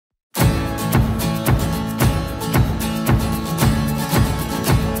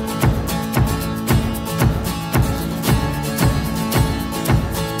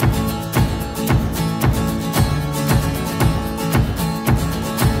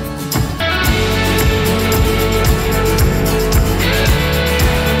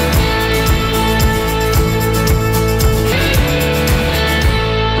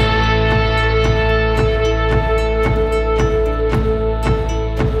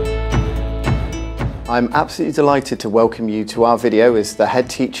I'm absolutely delighted to welcome you to our video as the head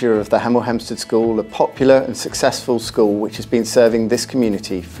teacher of the Hemel Hempstead School, a popular and successful school which has been serving this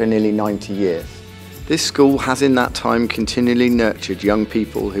community for nearly 90 years. This school has in that time continually nurtured young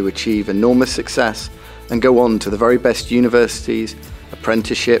people who achieve enormous success and go on to the very best universities,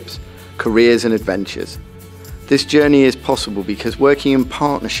 apprenticeships, careers and adventures. This journey is possible because working in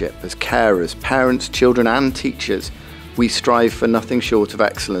partnership as carers, parents, children and teachers, we strive for nothing short of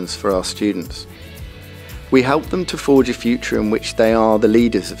excellence for our students. We help them to forge a future in which they are the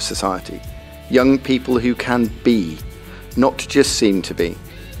leaders of society, young people who can be, not just seem to be,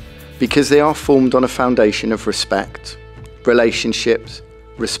 because they are formed on a foundation of respect, relationships,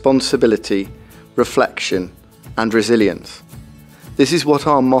 responsibility, reflection and resilience. This is what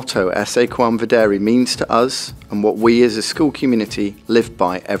our motto, Esse Quam Videri, means to us and what we as a school community live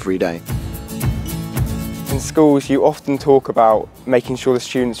by every day. In schools you often talk about making sure the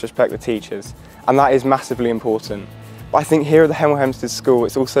students respect the teachers, and that is massively important. But I think here at the Hemel Hempstead School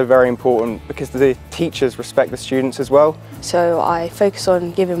it's also very important because the teachers respect the students as well. So I focus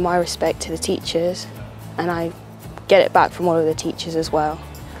on giving my respect to the teachers and I get it back from all of the teachers as well.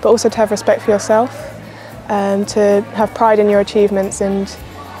 But also to have respect for yourself, to have pride in your achievements and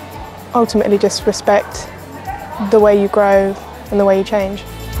ultimately just respect the way you grow and the way you change.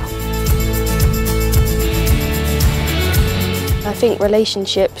 I think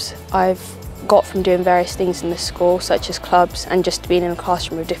relationships I've got from doing various things in the school, such as clubs and just being in a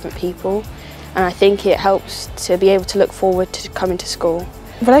classroom with different people. And I think it helps to be able to look forward to coming to school.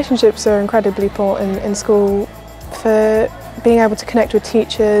 Relationships are incredibly important in school for being able to connect with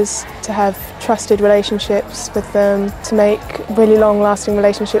teachers, to have trusted relationships with them, to make really long-lasting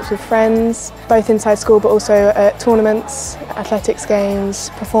relationships with friends, both inside school but also at tournaments, athletics games,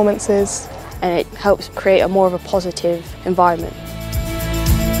 performances. And it helps create a more of a positive environment.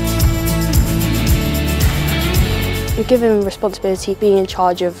 You're given responsibility being in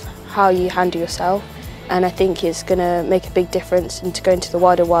charge of how you handle yourself, and I think it's going to make a big difference into going to the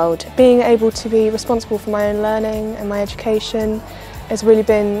wider world. Being able to be responsible for my own learning and my education has really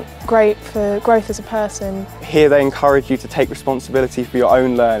been great for growth as a person. Here they encourage you to take responsibility for your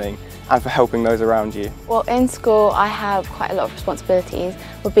own learning and for helping those around you. Well, in school I have quite a lot of responsibilities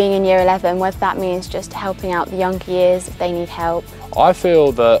with being in year 11, whether that means just helping out the younger years if they need help. I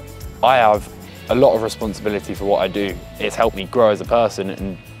feel that I have a lot of responsibility for what I do. It's helped me grow as a person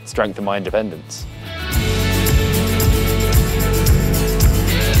and strengthen my independence.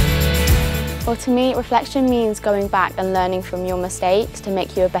 Well, to me, reflection means going back and learning from your mistakes to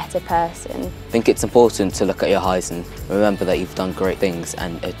make you a better person. I think it's important to look at your highs and remember that you've done great things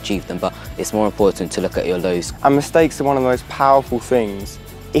and achieved them, but it's more important to look at your lows. And mistakes are one of the most powerful things.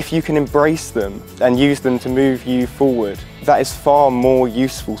 If you can embrace them and use them to move you forward, that is far more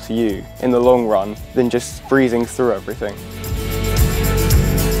useful to you in the long run than just breezing through everything.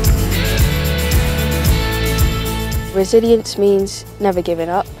 Resilience means never giving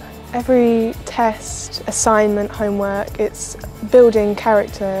up. Every test, assignment, homework, it's building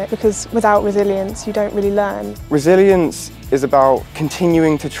character because without resilience you don't really learn. Resilience is about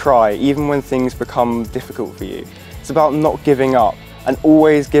continuing to try even when things become difficult for you. It's about not giving up and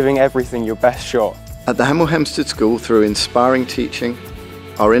always giving everything your best shot. At the Hemel Hempstead School, through inspiring teaching,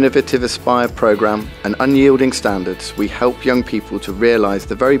 our innovative Aspire programme and unyielding standards, we help young people to realise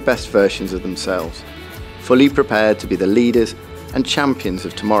the very best versions of themselves, fully prepared to be the leaders and champions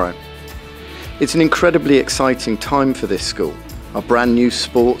of tomorrow. It's an incredibly exciting time for this school. Our brand new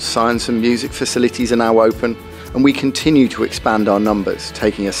sports, science and music facilities are now open and we continue to expand our numbers,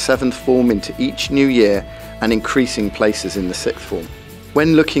 taking a 7th form into each new year and increasing places in the 6th form.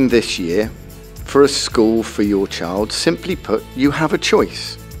 When looking this year for a school for your child, simply put, you have a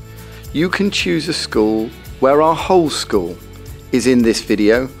choice. You can choose a school where our whole school is in this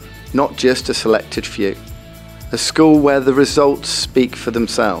video, not just a selected few. A school where the results speak for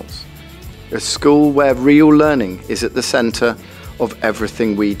themselves. A school where real learning is at the centre of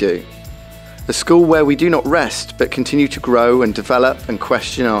everything we do. A school where we do not rest but continue to grow and develop and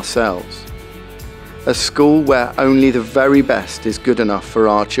question ourselves. A school where only the very best is good enough for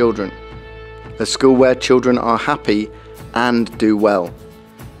our children. A school where children are happy and do well.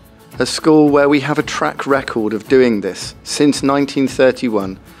 A school where we have a track record of doing this since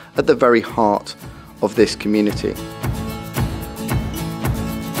 1931 at the very heart of this community.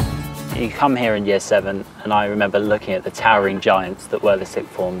 You come here in year 7 and I remember looking at the towering giants that were the 6th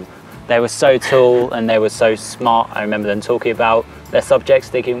form. They were so tall and they were so smart. I remember them talking about their subjects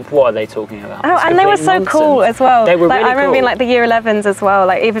thinking, what are they talking about? Oh, and they were so cool as well. They were like, really I remember cool. being like the year 11s as well,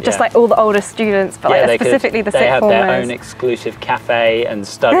 like even just like all the older students, but like specifically the sixth formers. They had their own exclusive cafe and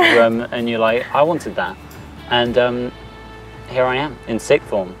study room, and you're like, I wanted that. And here I am in sixth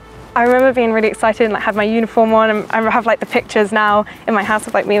form. I remember being really excited and like had my uniform on, and I have like the pictures now in my house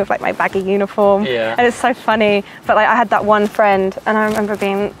of like me with like my baggy uniform. Yeah. And it's so funny, but like I had that one friend, and I remember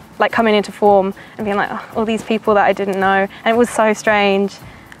being like coming into form and being like, oh, all these people that I didn't know, and it was so strange.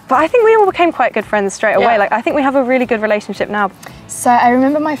 But I think we all became quite good friends straight away. Like I think we have a really good relationship now. So I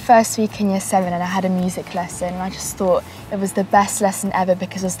remember my first week in year 7 and I had a music lesson, and I just thought it was the best lesson ever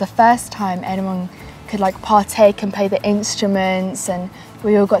because it was the first time anyone could like partake and play the instruments, and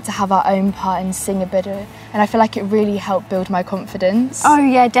we all got to have our own part and sing a bit of it. And I feel like it really helped build my confidence. Oh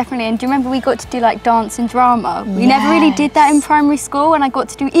yeah, definitely. And do you remember we got to do like dance and drama? We never really did that in primary school, and I got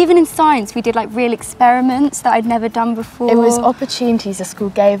to do, even in science, we did like real experiments that I'd never done before. It was opportunities the school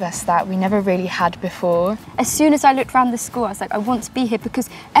gave us that we never really had before. As soon as I looked around the school, I was like, I want to be here because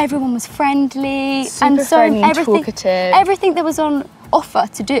everyone was friendly. Super friendly and talkative. Everything that was on offer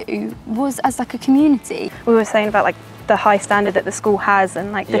to do was as like a community. We were saying about like the high standard that the school has,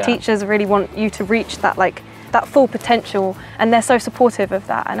 and like the teachers really want you to reach that like that full potential, and they're so supportive of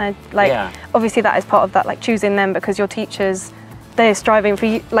that. And I like obviously that is part of that, like choosing them, because your teachers, they're striving for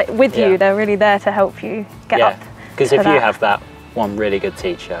you, like with you, they're really there to help you get up. Because if you have that one really good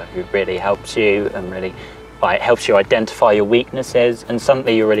teacher who really helps you and really like helps you identify your weaknesses, and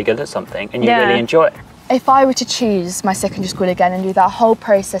suddenly you're really good at something and you really enjoy it. If I were to choose my secondary school again and do that whole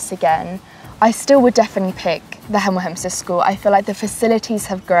process again, I still would definitely pick the Hemel Hempstead School. I feel like the facilities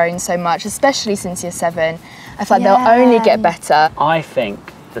have grown so much, especially since year 7. I feel like they'll only get better. I think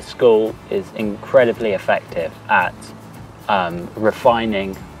the school is incredibly effective at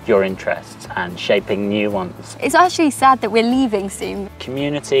refining your interests and shaping new ones. It's actually sad that we're leaving soon.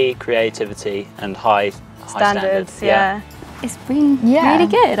 Community, creativity and high standards. Yeah. It's been really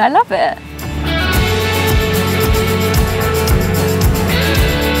good, I love it.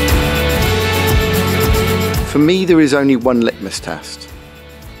 For me, there is only one litmus test.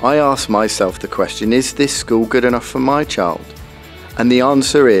 I ask myself the question, is this school good enough for my child? And the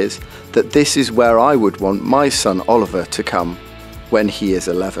answer is that this is where I would want my son Oliver to come when he is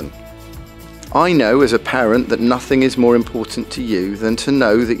 11. I know as a parent that nothing is more important to you than to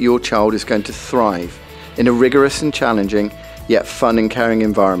know that your child is going to thrive in a rigorous and challenging, yet fun and caring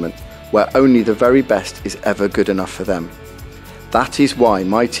environment where only the very best is ever good enough for them. That is why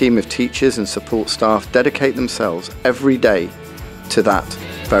my team of teachers and support staff dedicate themselves every day to that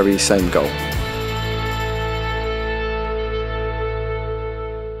very same goal.